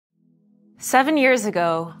7 years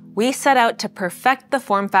ago, we set out to perfect the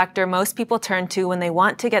form factor most people turn to when they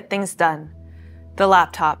want to get things done, the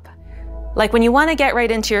laptop. Like when you want to get right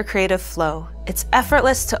into your creative flow, it's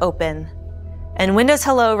effortless to open, and Windows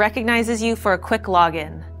Hello recognizes you for a quick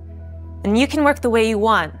login. And you can work the way you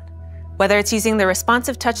want, whether it's using the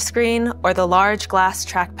responsive touchscreen or the large glass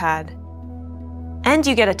trackpad. And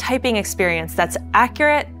you get a typing experience that's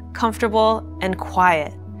accurate, comfortable, and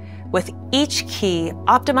quiet, with each key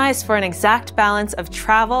optimized for an exact balance of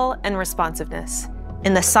travel and responsiveness,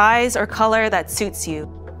 in the size or color that suits you,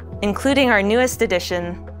 including our newest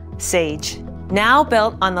addition, Sage. Now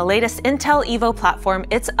built on the latest Intel Evo platform,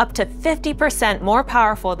 it's up to 50% more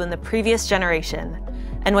powerful than the previous generation.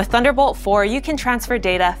 And with Thunderbolt 4, you can transfer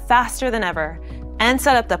data faster than ever and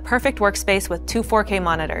set up the perfect workspace with two 4K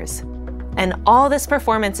monitors. And all this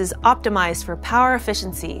performance is optimized for power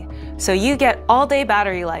efficiency, so you get all-day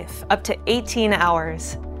battery life, up to 18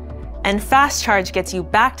 hours. And fast charge gets you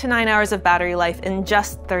back to 9 hours of battery life in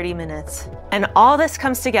just 30 minutes. And all this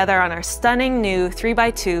comes together on our stunning new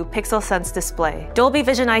 3x2 Pixel Sense display. Dolby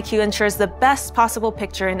Vision IQ ensures the best possible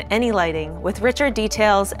picture in any lighting, with richer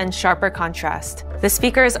details and sharper contrast. The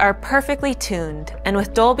speakers are perfectly tuned, and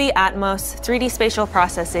with Dolby Atmos 3D spatial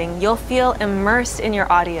processing, you'll feel immersed in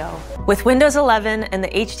your audio. With Windows 11 and the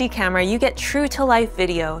HD camera, you get true-to-life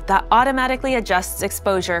video that automatically adjusts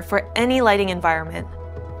exposure for any lighting environment.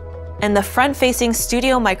 And the front-facing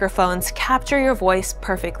studio microphones capture your voice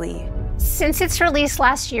perfectly. Since its release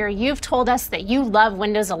last year, you've told us that you love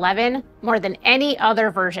Windows 11 more than any other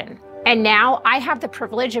version. And now I have the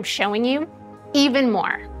privilege of showing you even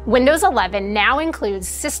more. Windows 11 now includes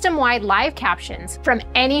system-wide live captions from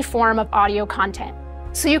any form of audio content,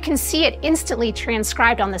 so you can see it instantly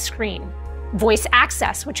transcribed on the screen. Voice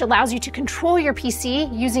access, which allows you to control your PC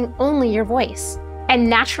using only your voice. And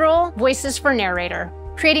natural voices for narrator,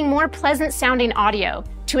 creating more pleasant-sounding audio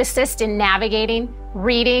to assist in navigating,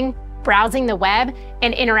 reading, browsing the web,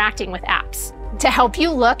 and interacting with apps. To help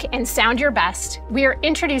you look and sound your best, we are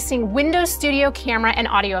introducing Windows Studio camera and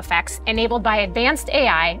audio effects enabled by advanced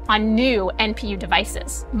AI on new NPU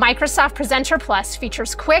devices. Microsoft Presenter Plus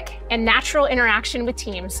features quick and natural interaction with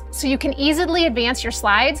Teams, so you can easily advance your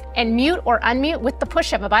slides and mute or unmute with the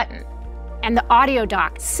push of a button. And the audio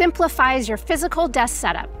dock simplifies your physical desk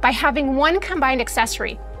setup by having one combined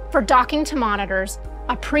accessory for docking to monitors,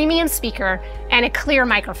 a premium speaker, and a clear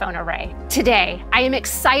microphone array. Today, I am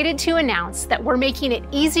excited to announce that we're making it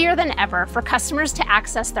easier than ever for customers to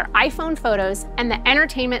access their iPhone photos and the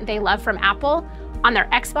entertainment they love from Apple on their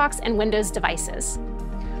Xbox and Windows devices.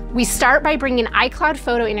 We start by bringing iCloud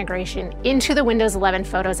photo integration into the Windows 11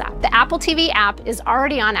 Photos app. The Apple TV app is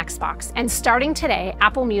already on Xbox, and starting today,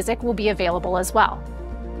 Apple Music will be available as well.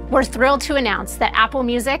 We're thrilled to announce that Apple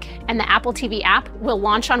Music and the Apple TV app will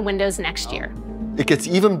launch on Windows next year. It gets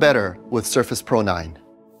even better with Surface Pro 9.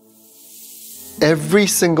 Every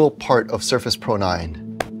single part of Surface Pro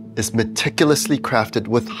 9 is meticulously crafted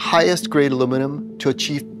with highest grade aluminum to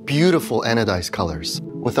achieve beautiful anodized colors,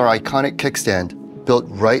 with our iconic kickstand built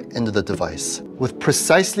right into the device. With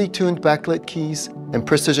precisely tuned backlit keys and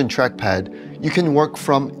precision trackpad, you can work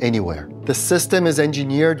from anywhere. The system is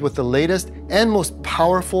engineered with the latest and most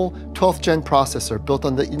powerful 12th gen processor built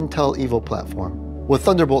on the Intel Evo platform. With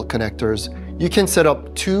Thunderbolt connectors, you can set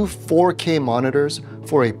up two 4K monitors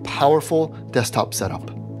for a powerful desktop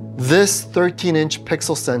setup. This 13-inch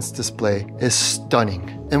Pixel Sense display is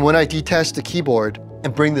stunning. And when I detach the keyboard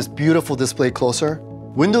and bring this beautiful display closer,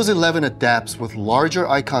 Windows 11 adapts with larger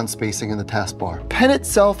icon spacing in the taskbar. Pen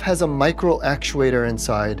itself has a micro actuator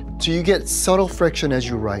inside, so you get subtle friction as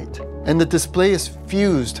you write. And the display is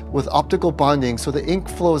fused with optical bonding, so the ink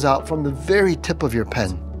flows out from the very tip of your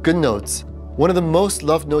pen. GoodNotes, one of the most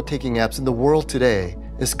loved note-taking apps in the world today,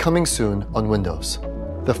 is coming soon on Windows.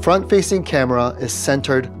 The front-facing camera is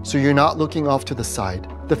centered so you're not looking off to the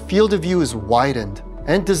side. The field of view is widened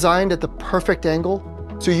and designed at the perfect angle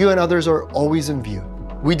so you and others are always in view.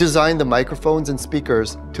 We designed the microphones and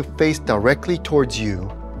speakers to face directly towards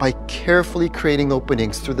you by carefully creating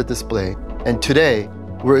openings through the display. And today,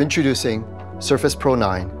 we're introducing Surface Pro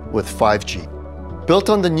 9 with 5G.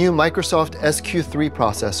 Built on the new Microsoft SQ3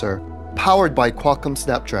 processor, powered by Qualcomm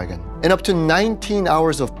Snapdragon, and up to 19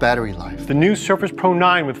 hours of battery life. The new Surface Pro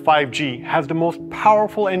 9 with 5G has the most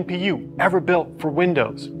powerful NPU ever built for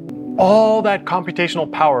Windows. All that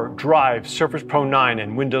computational power drives Surface Pro 9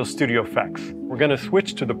 and Windows Studio Effects. We're going to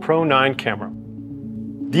switch to the Pro 9 camera.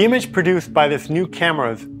 The image produced by this new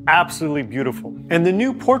camera is absolutely beautiful, and the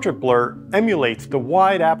new portrait blur emulates the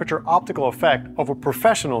wide aperture optical effect of a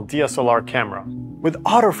professional DSLR camera. With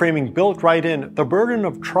auto framing built right in, the burden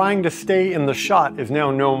of trying to stay in the shot is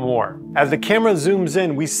now no more. As the camera zooms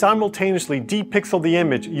in, we simultaneously depixel the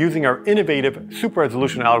image using our innovative super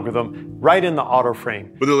resolution algorithm right in the auto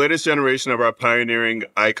frame. With the latest generation of our pioneering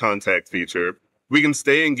eye contact feature, we can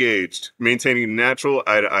stay engaged, maintaining natural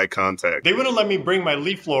eye-to-eye contact. They wouldn't let me bring my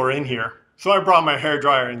leaf blower in here, so I brought my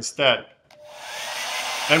hairdryer instead.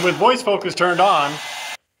 And with voice focus turned on,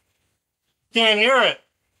 can't hear it.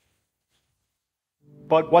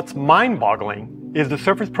 But what's mind-boggling is the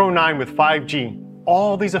Surface Pro 9 with 5G.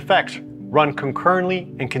 All these effects run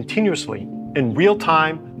concurrently and continuously in real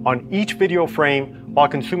time on each video frame while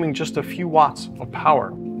consuming just a few watts of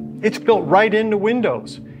power. It's built right into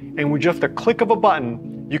Windows, and with just a click of a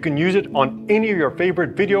button, you can use it on any of your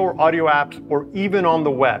favorite video or audio apps or even on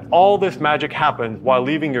the web. All this magic happens while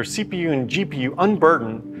leaving your CPU and GPU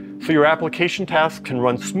unburdened so your application tasks can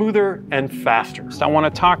run smoother and faster. So I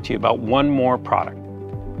want to talk to you about one more product.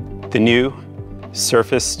 The new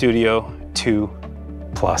Surface Studio 2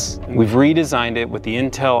 Plus. We've redesigned it with the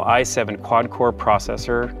Intel i7 quad-core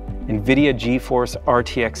processor, NVIDIA GeForce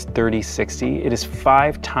RTX 3060. It is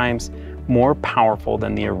 5 times more powerful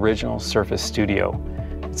than the original Surface Studio.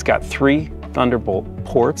 It's got 3 Thunderbolt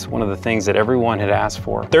ports, one of the things that everyone had asked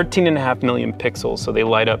for. 13.5 million pixels, so they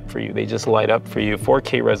light up for you. They just light up for you.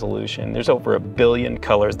 4K resolution. There's over 1 billion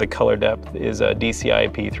colors. The color depth is a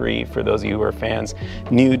DCI-P3 for those of you who are fans.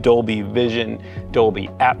 New Dolby Vision, Dolby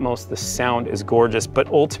Atmos. The sound is gorgeous, but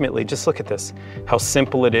ultimately, just look at this, how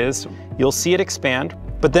simple it is. You'll see it expand,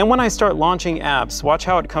 but then when I start launching apps, watch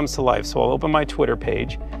how it comes to life. So I'll open my Twitter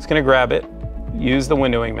page. It's gonna grab it. Use the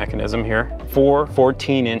windowing mechanism here. 4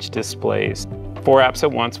 14-inch displays, 4 apps at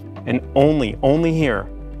once, and only here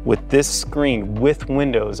with this screen with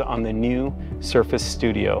Windows on the new Surface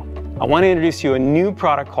Studio. I want to introduce you a new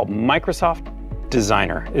product called Microsoft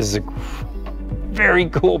Designer. This is a very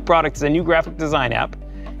cool product. It's a new graphic design app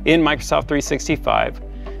in Microsoft 365.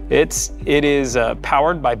 It is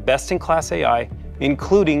powered by best-in-class AI,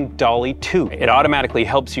 including Dall-E 2. It automatically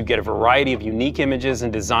helps you get a variety of unique images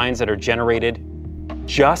and designs that are generated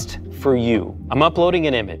just for you. I'm uploading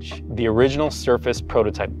an image, the original Surface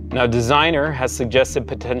prototype. Now, Designer has suggested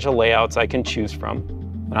potential layouts I can choose from,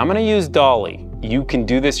 but I'm gonna use Dall-E. You can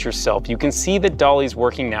do this yourself. You can see that Dall-E's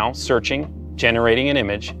working now, searching, generating an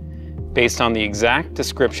image based on the exact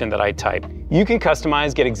description that I type. You can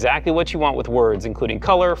customize, get exactly what you want with words, including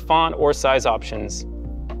color, font, or size options.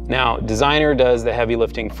 Now, Designer does the heavy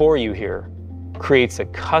lifting for you here, creates a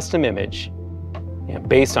custom image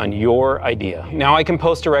based on your idea. Now I can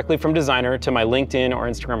post directly from Designer to my LinkedIn or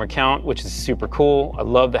Instagram account, which is super cool. I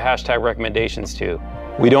love the hashtag recommendations too.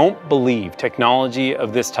 We don't believe technology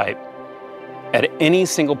of this type at any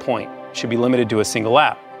single point should be limited to a single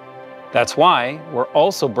app. That's why we're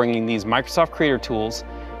also bringing these Microsoft Creator tools,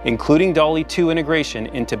 including Dall-E 2 integration,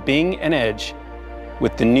 into Bing and Edge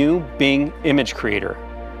with the new Bing Image Creator.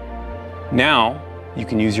 Now, you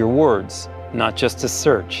can use your words, not just to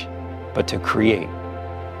search, but to create.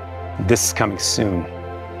 This is coming soon.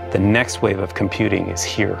 The next wave of computing is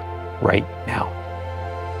here, right now.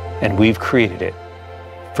 And we've created it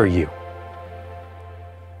for you.